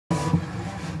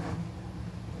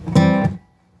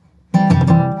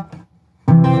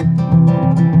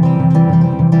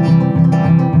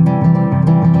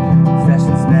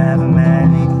Sessions never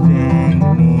meant anything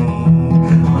to me.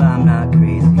 Well, I'm not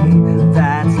crazy,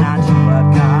 that's not true.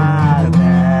 I've got a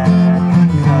bed,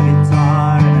 a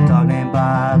guitar, and a dog named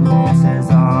Bob who sits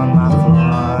on my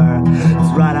floor.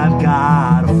 That's right, I've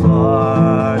got a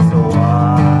floor. So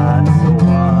what? So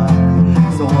what?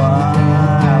 So what?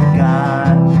 I've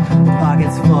got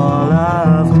pockets full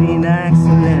of Kleenex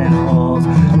and linen holes.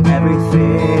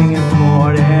 Everything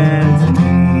important to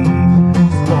me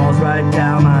just falls right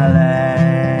down my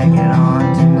leg and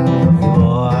onto the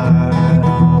floor.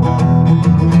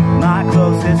 My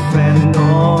closest friend,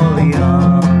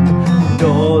 linoleum,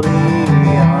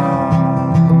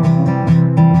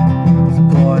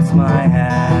 supports my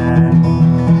hand.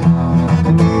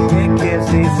 It gives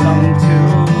me something to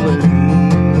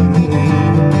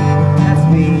believe. That's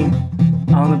me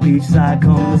on the beachside,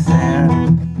 comb the sand,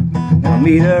 and a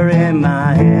meter in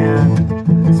my hand,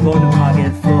 sporting a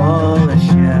pocket full of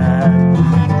shit.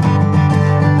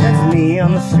 That's me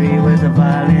on the street with a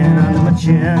violin under my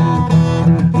chin,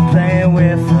 playing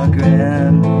with a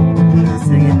grin,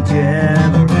 singing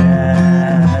gibberish.